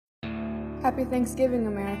Happy Thanksgiving,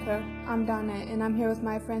 America. I'm Donna, and I'm here with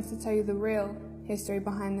my friends to tell you the real history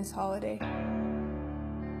behind this holiday.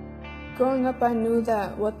 Growing up, I knew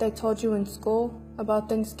that what they told you in school about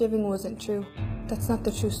Thanksgiving wasn't true. That's not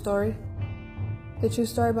the true story. The true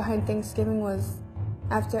story behind Thanksgiving was,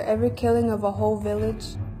 after every killing of a whole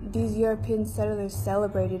village, these European settlers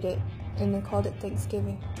celebrated it, and they called it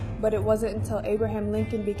Thanksgiving. But it wasn't until Abraham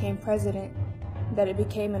Lincoln became president that it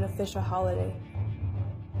became an official holiday.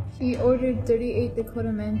 He ordered 38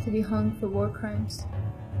 Dakota men to be hung for war crimes.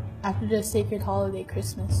 After the sacred holiday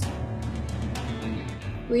Christmas,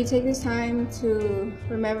 we take this time to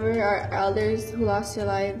remember our elders who lost their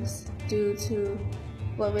lives due to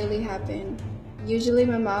what really happened. Usually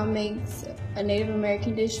my mom makes a Native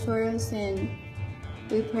American dish for us and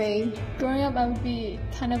we pray. Growing up, I would be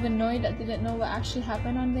kind of annoyed that they didn't know what actually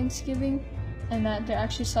happened on Thanksgiving and that they're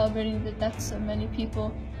actually celebrating the deaths of many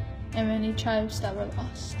people and many tribes that were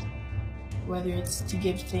lost. Whether it's to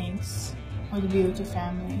give thanks or to be with your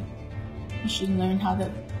family, you should learn how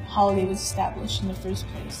the holiday was established in the first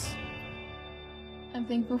place. I'm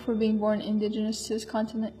thankful for being born indigenous to this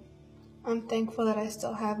continent. I'm thankful that I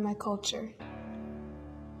still have my culture.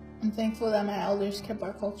 I'm thankful that my elders kept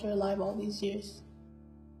our culture alive all these years.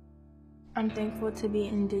 I'm thankful to be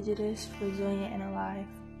indigenous, resilient, and alive.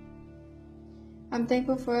 I'm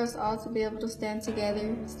thankful for us all to be able to stand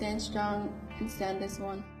together, stand strong, and stand as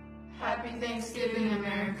one. Happy Thanksgiving,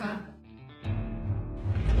 America.